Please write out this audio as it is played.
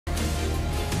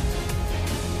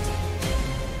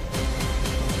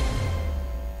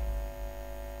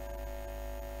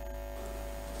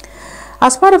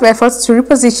As part of efforts to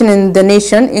reposition the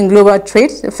nation in global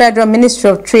trade, the Federal Ministry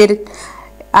of Trade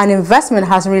and Investment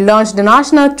has relaunched the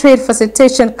National Trade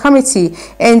Facilitation Committee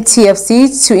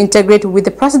 (NTFC) to integrate with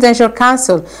the Presidential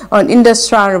Council on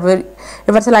Industrial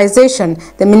Revitalization.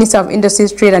 The Minister of Industry,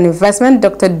 Trade and Investment,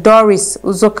 Dr. Doris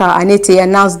Uzoka Anete,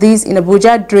 announced this in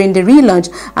Abuja during the relaunch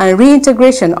and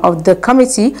reintegration of the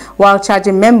committee, while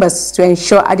charging members to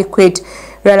ensure adequate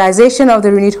realization of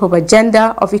the renewed hope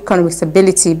agenda of economic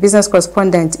stability. Business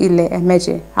correspondent Ile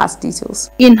Emeje has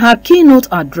details. In her keynote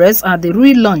address at the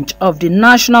relaunch of the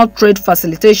National Trade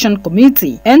Facilitation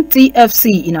Committee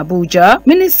 (NTFC) in Abuja,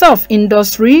 Minister of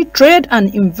Industry, Trade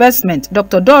and Investment,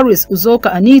 Dr. Doris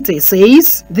Uzoka Anete,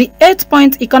 says the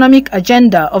 8-point economic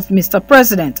agenda of Mr.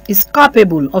 President is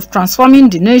capable of transforming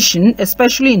the nation,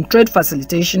 especially in trade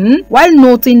facilitation, while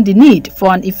noting the need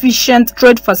for an efficient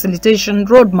trade facilitation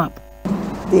roadmap.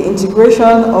 The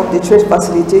integration of the Trade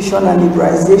Facilitation and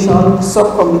Liberalization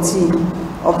Subcommittee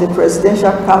of the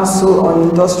Presidential Council on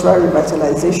Industrial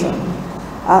Revitalization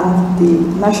and the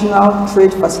National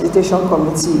Trade Facilitation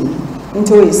Committee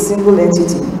into a single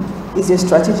entity is a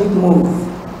strategic move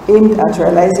aimed at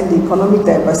realizing the economic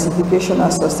diversification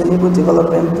and sustainable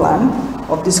development plan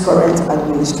of this current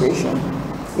administration.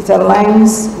 It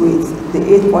aligns with the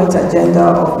 8-point agenda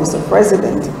of Mr.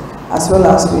 President, as well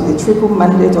as with the triple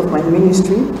mandate of my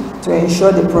ministry to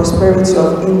ensure the prosperity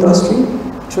of industry,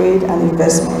 trade and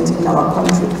investment in our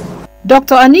country.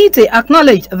 Dr. Anete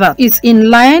acknowledged that it's in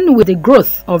line with the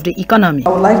growth of the economy. I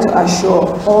would like to assure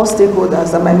all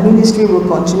stakeholders that my ministry will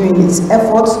continue in its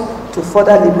efforts to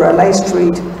further liberalize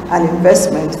trade and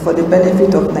investment for the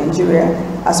benefit of Nigeria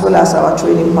as well as our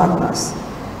trading partners.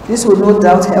 This will no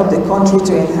doubt help the country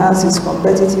to enhance its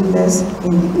competitiveness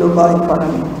in the global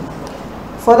economy.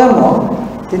 Furthermore,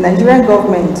 the Nigerian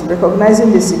government,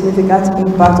 recognizing the significant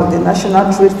impact of the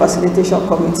National Trade Facilitation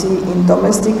Committee in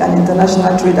domestic and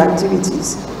international trade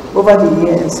activities over the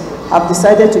years, have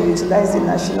decided to utilize the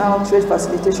National Trade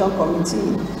Facilitation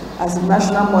Committee as the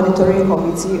National Monitoring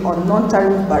Committee on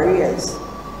Non-Tariff Barriers.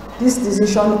 This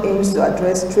decision aims to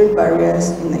address trade barriers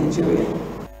in Nigeria.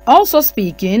 Also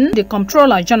speaking, the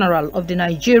Comptroller General of the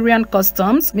Nigerian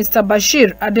Customs, Mr.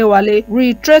 Bashir Adewale,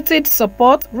 reiterated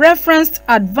support, referenced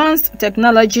advanced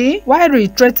technology while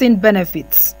reiterating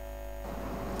benefits.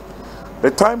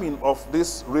 The timing of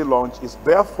this relaunch is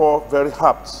therefore very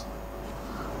apt,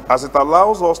 as it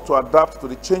allows us to adapt to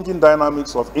the changing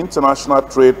dynamics of international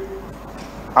trade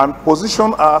and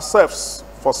position ourselves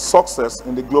for success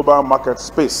in the global market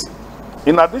space.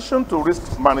 In addition to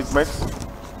risk management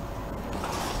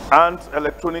and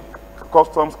electronic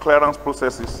customs clearance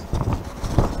processes,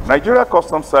 Nigeria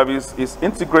Customs Service is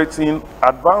integrating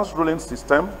advanced ruling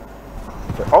system,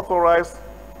 the Authorized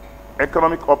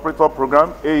Economic Operator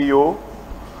Program, AEO,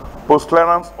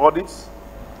 post-clearance audits,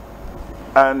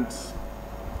 and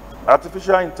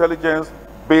artificial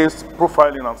intelligence-based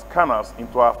profiling and scanners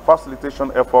into our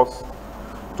facilitation efforts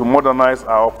to modernize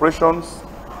our operations,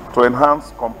 to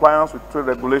enhance compliance with trade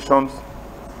regulations,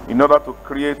 in order to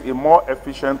create a more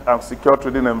efficient and secure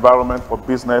trading environment for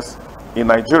business in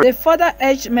Nigeria. They further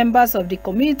urged members of the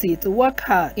committee to work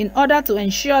hard in order to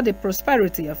ensure the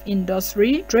prosperity of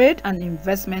industry, trade and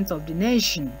investment of the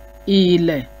nation.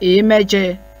 Ile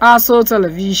Emeje, ASO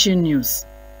Television News.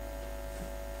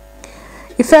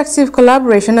 Effective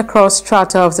collaboration across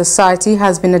strata of society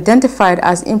has been identified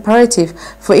as imperative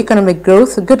for economic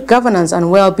growth, good governance and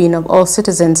well-being of all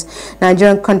citizens.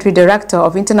 Nigerian Country Director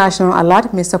of International Alert,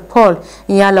 Mr. Paul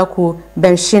Nyaloku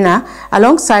Bemshina,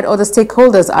 alongside other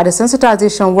stakeholders at the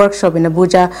sensitization workshop in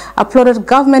Abuja, applauded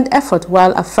government effort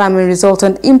while affirming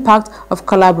resultant impact of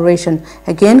collaboration.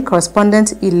 Again,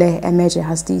 correspondent Ile Emeje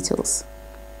has details.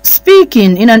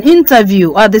 Speaking in an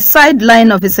interview at the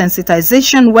sideline of a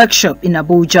sensitization workshop in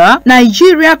Abuja,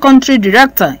 Nigeria Country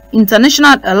Director,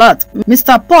 International Alert,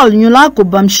 Mr. Paul Nyaloku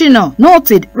Bemshina,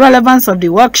 noted relevance of the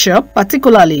workshop,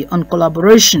 particularly on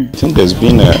collaboration. I think there's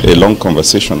been a long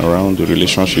conversation around the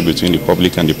relationship between the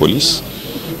public and the police,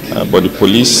 but the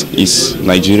police is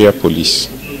Nigeria Police.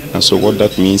 And so what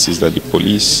that means is that the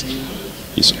police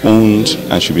is owned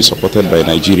and should be supported by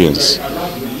Nigerians,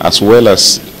 as well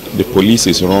as the police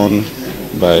is run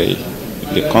by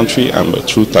the country and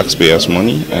through taxpayers'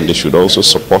 money, and they should also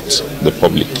support the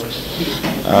public.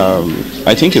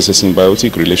 I think it's a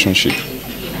symbiotic relationship.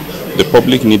 The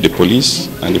public need the police,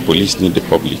 and the police need the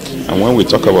public. And when we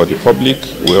talk about the public,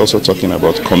 we're also talking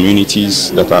about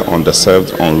communities that are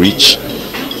underserved, unreached,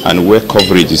 and where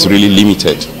coverage is really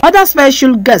limited. Other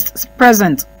special guests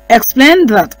present explained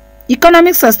that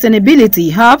economic sustainability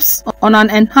helps on an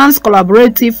enhanced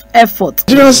collaborative effort.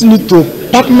 Nigerians need to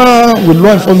partner with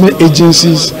law enforcement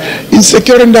agencies in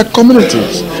securing their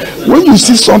communities. When you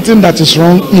see something that is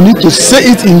wrong, you need to say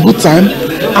it in good time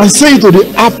and say it to the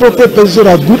appropriate person so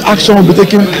that good action will be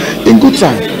taken in good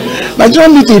time.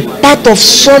 Nigerians need to be part of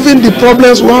solving the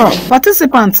problems we have.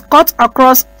 Participants cut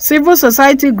across civil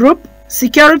society group,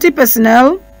 security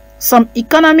personnel, some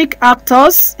economic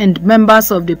actors, and members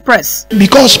of the press.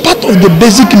 Because part of the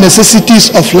basic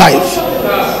necessities of life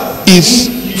is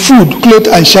food, clothes,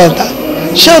 and shelter.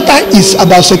 Shelter is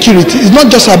about security. It's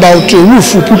not just about a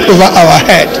roof we put over our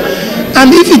head. And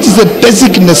if it is a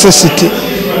basic necessity,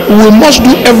 we must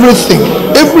do everything.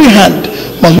 Every hand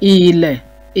must. Ile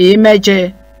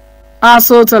Emeje,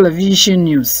 ASO Television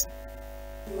News.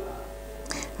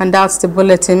 And that's the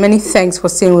bulletin. Many thanks for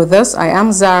staying with us. I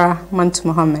am Zara Mantu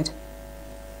Mohammed.